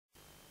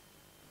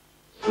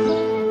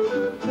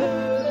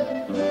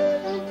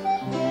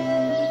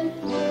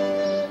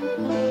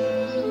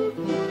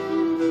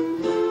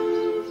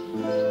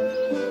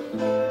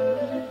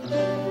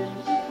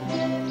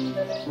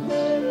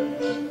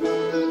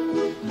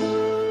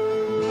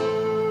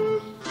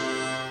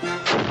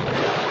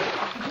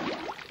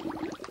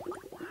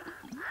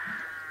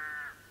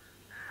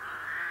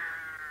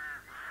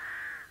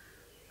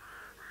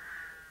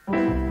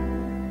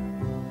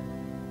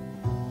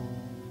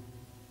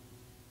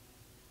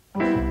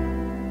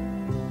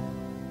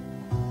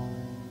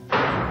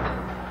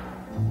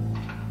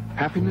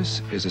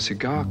Happiness is a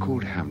cigar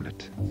called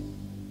Hamlet,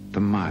 the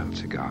mild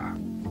cigar.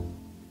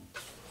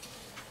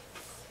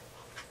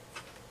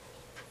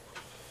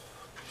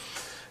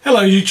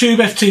 Hello YouTube,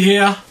 FT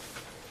here.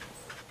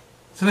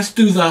 So let's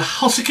do the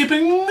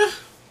housekeeping.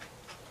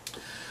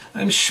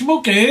 I'm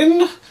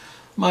smoking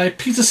my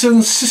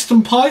Peterson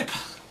system pipe,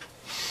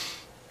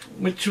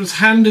 which was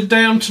handed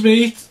down to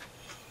me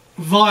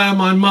via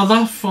my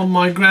mother from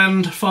my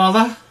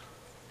grandfather.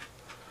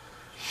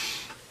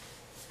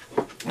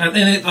 And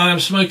in it I am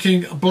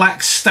smoking a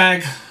Black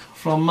Stag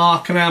from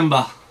Mark and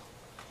Amber.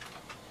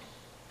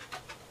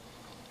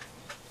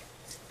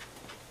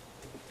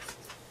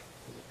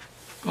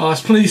 I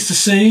was pleased to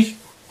see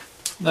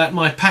that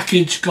my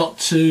package got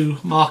to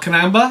Mark and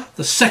Amber.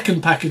 The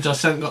second package I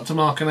sent got to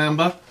Mark and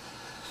Amber.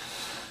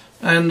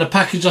 And the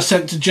package I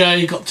sent to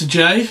Jay got to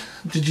Jay,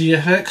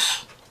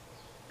 DigiFX.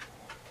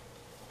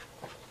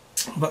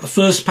 But the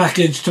first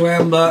package to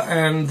Amber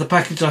and the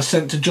package I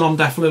sent to John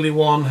Dafflily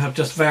 1 have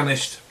just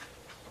vanished.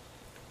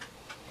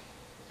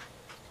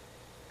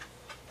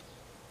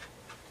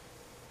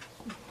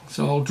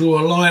 So I'll draw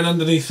a line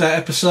underneath that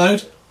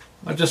episode.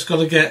 I've just got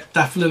to get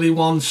Dafflily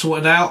 1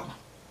 sorted out.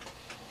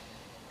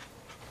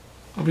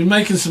 I've been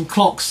making some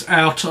clocks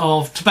out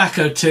of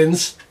tobacco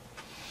tins,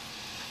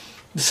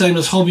 the same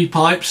as hobby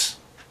pipes.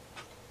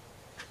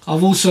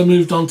 I've also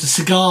moved on to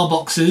cigar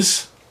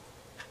boxes.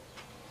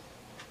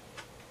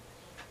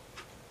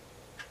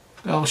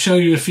 I'll show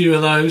you a few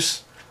of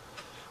those.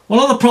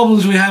 One of the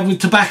problems we have with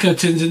tobacco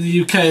tins in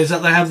the UK is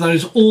that they have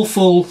those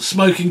awful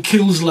smoking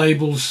kills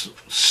labels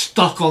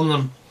stuck on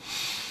them.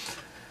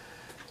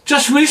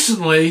 Just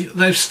recently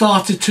they've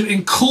started to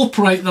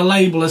incorporate the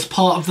label as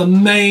part of the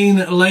main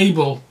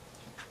label.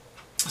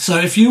 So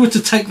if you were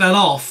to take that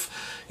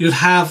off, you'd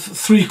have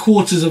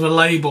 3/4 of a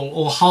label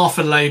or half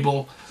a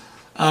label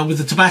with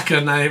the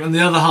tobacco name, and the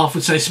other half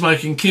would say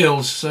smoking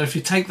kills. So if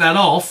you take that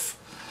off,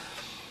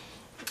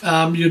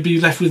 you'd be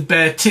left with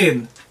bare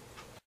tin.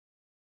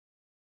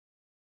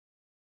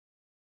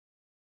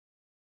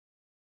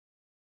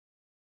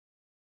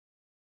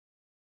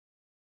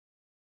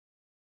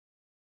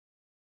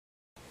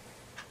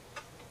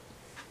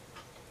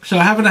 So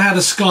having had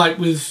a Skype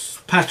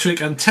with Patrick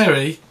and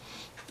Terry,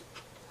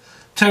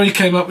 Terry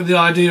came up with the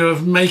idea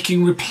of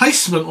making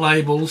replacement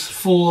labels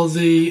for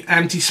the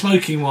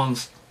anti-smoking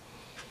ones.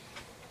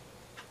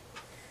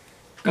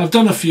 I've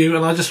done a few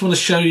and I just want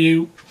to show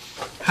you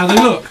how they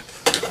look.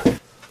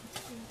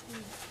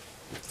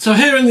 So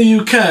here in the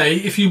UK,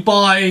 if you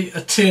buy a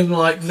tin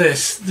like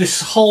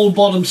this whole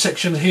bottom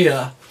section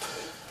here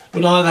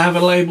would either have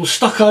a label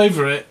stuck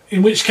over it,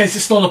 in which case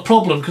it's not a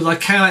problem because I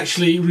can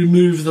actually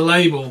remove the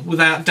label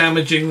without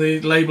damaging the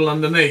label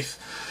underneath.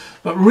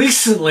 But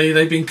recently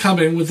they've been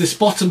coming with this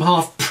bottom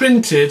half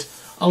printed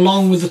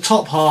along with the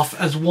top half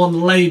as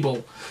one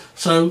label.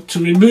 So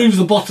to remove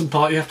the bottom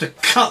part you have to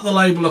cut the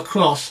label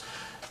across,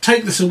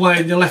 take this away,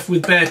 and you're left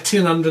with bare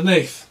tin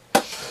underneath.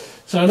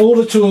 So in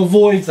order to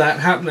avoid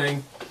that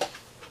happening,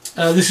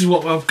 this is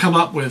what I've come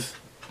up with.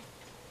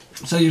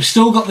 So you've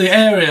still got the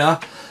area,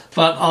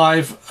 but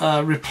I've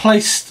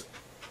replaced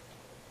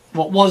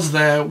what was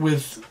there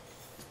with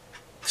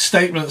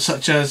statements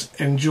such as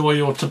enjoy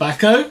your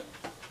tobacco,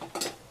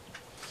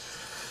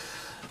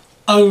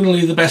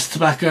 only the best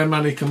tobacco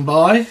money can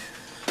buy,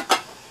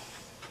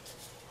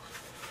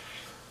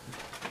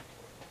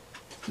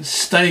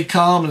 stay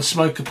calm and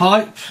smoke a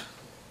pipe.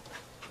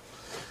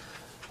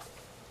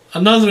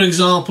 Another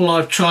example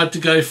I've tried to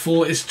go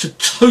for is to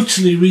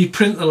totally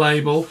reprint the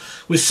label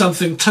with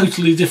something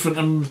totally different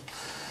and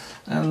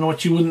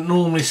what you wouldn't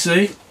normally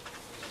see.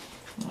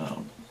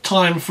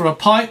 Time for a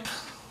pipe.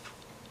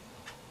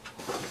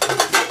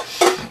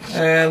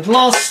 And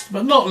last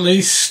but not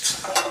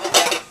least,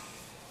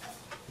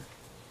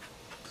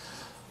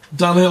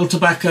 Dunhill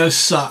tobacco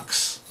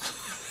sucks.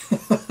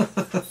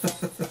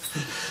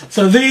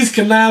 So these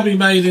can now be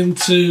made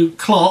into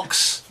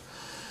clocks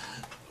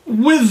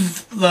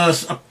with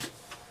the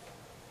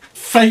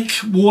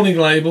fake warning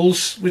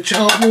labels, which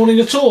aren't warning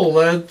at all.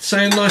 They're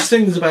saying nice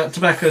things about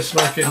tobacco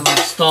smoking. And I've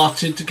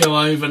started to go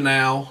over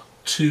now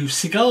to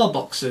cigar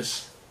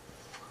boxes.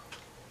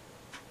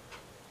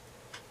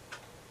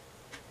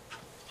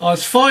 I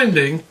was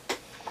finding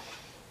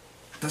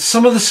that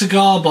some of the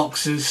cigar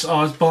boxes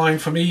I was buying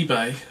from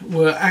eBay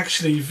were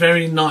actually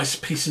very nice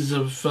pieces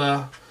of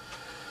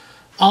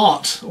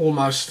art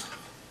almost.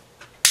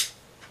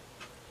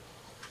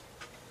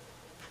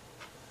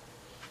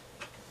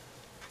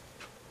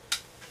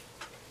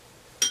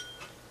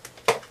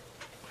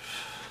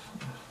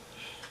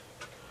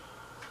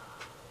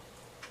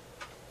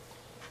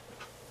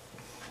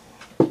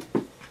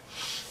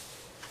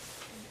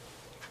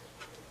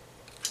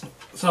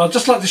 So I'd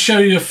just like to show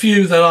you a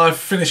few that I've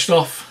finished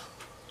off.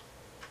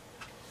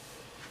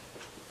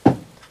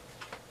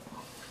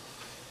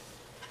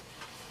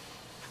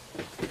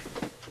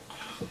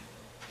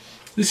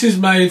 This is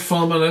made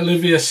from an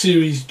Olivia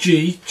Series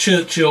G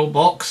Churchill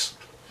box.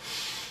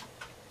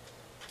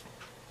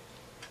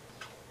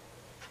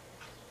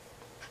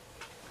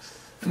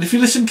 And if you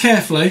listen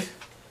carefully,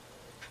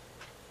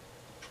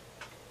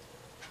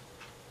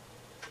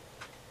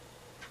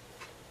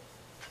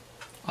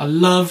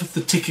 love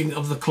the ticking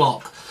of the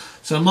clock.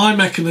 So my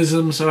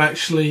mechanisms are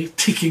actually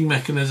ticking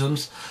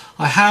mechanisms.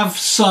 I have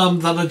some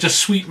that are just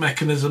sweep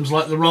mechanisms,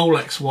 like the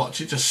Rolex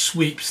watch. It just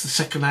sweeps the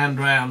second hand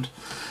round.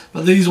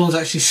 But these ones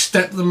actually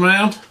step them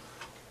round.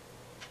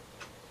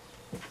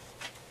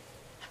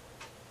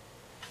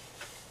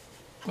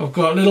 I've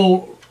got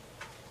little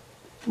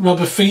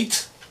rubber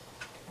feet,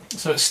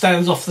 so it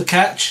stands off the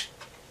catch.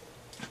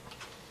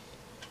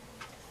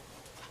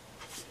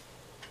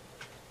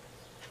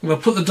 I'm going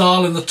to put the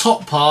dial in the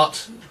top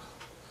part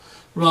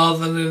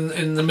rather than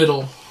in the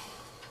middle.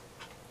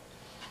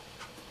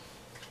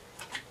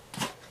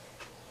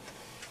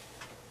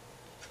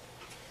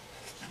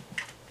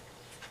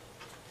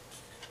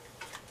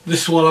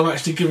 This one I'm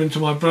actually giving to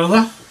my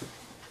brother.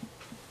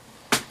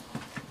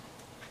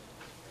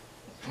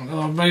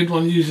 I've made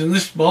one using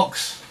this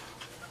box,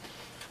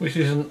 which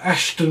is an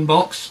Ashton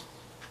box.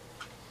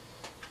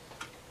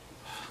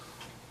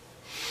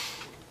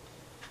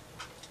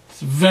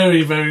 It's a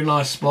very, very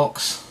nice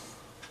box.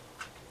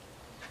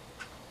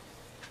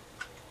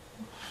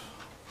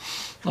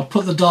 I'll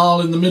put the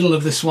dial in the middle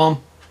of this one.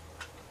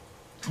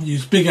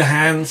 Use bigger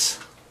hands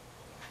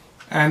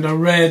and a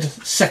red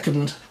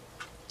second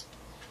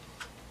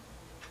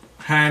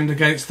hand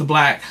against the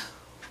black.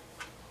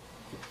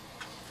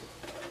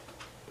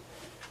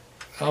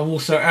 I've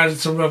also added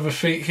some rubber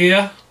feet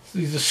here.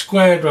 These are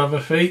squared rubber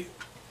feet,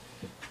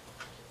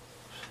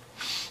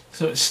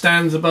 so it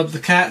stands above the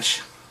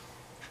catch.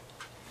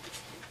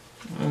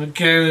 And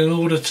again, in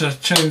order to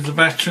change the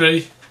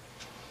battery,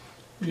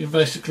 you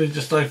basically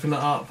just open it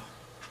up.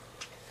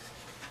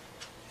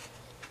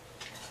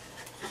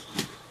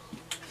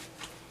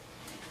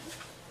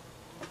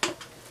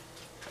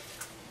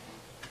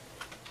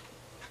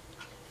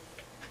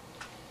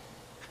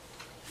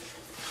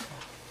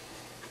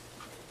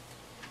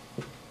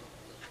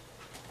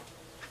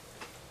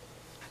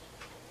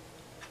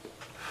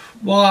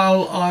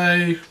 While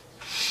I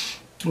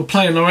was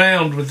playing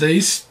around with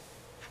these,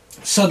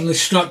 it suddenly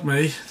struck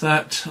me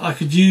that I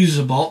could use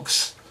a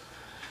box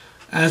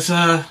as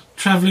a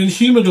travelling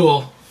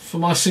humidor for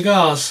my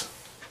cigars.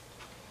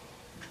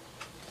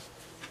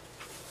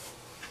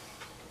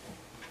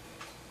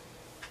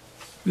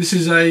 This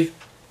is a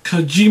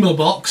Kojima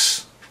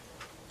box,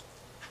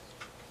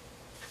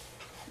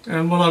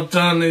 and what I've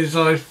done is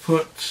I've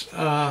put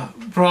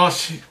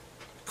brass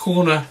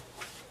corner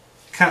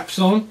caps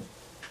on.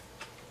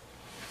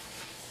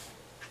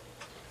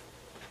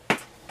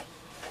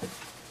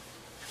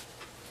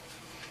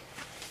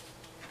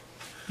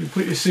 You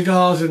put your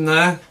cigars in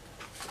there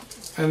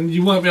and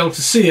you won't be able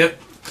to see it,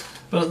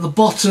 but at the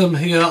bottom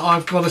here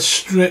I've got a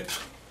strip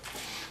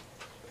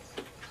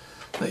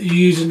that you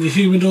use in your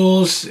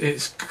humidors.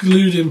 It's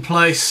glued in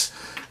place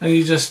and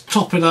you just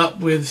top it up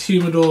with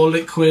humidor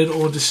liquid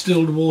or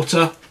distilled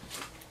water,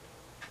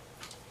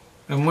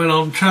 and when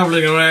I'm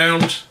travelling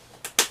around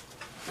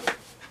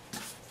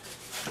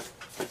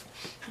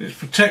it's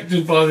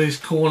protected by these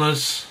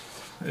corners.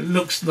 It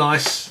looks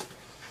nice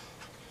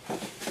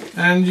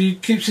and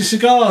it keeps your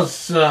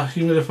cigars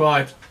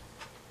humidified.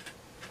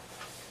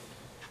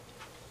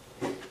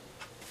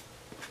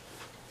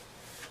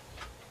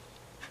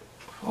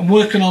 I'm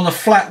working on a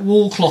flat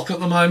wall clock at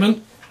the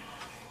moment,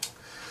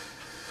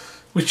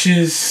 which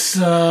is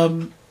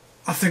I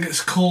think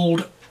it's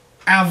called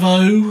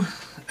AVO.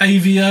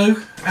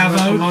 At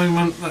the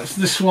moment that's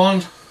this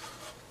one.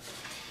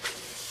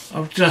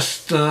 I've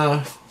just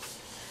done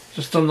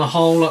the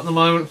hole at the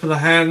moment for the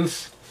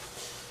hands,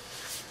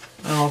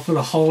 and I'll put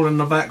a hole in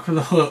the back for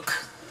the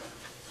hook,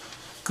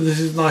 because this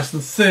is nice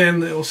and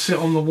thin. It will sit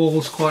on the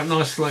walls quite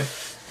nicely.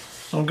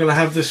 So I'm going to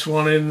have this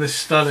one in this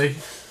study,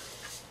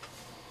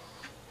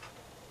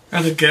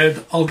 and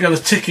again I'll get a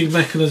ticking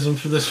mechanism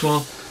for this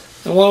one.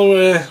 And while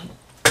we're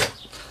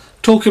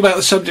talking about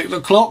the subject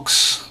of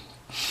clocks,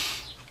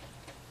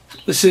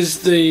 this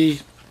is the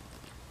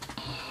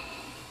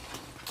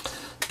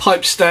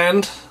pipe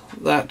stand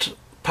that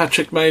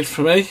Patrick made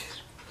for me.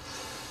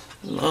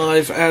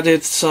 I've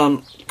added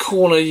some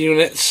corner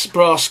units,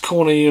 brass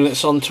corner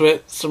units onto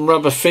it, some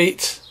rubber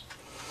feet,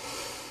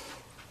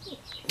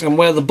 and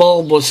where the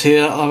bulb was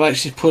here I've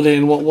actually put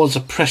in what was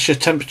a pressure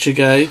temperature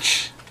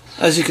gauge.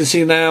 As you can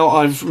see now,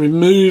 I've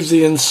removed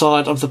the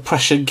inside of the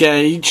pressure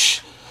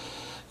gauge.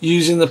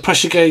 Using the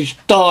pressure gauge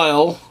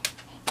dial,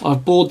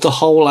 I've bored the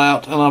hole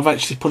out and I've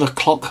actually put a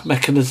clock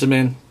mechanism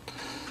in.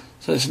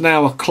 So it's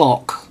now a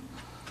clock.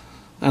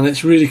 And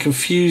it's really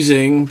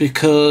confusing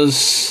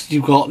because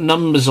you've got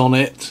numbers on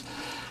it,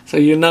 so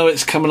you know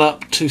it's coming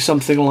up to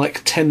something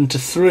like 10 to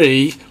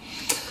 3,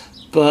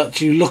 but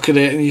you look at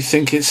it and you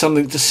think it's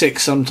something to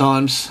 6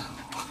 sometimes.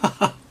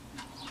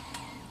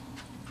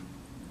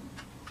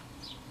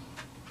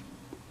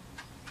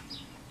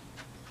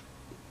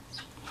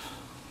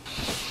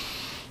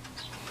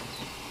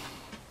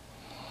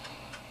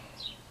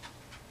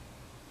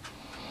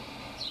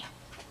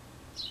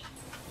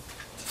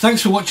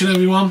 Thanks for watching,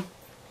 everyone.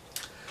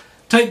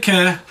 Take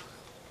care.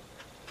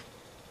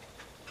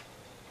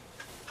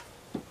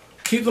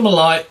 Keep them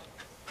alight.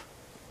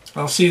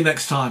 I'll see you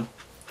next time.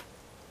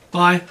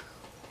 Bye.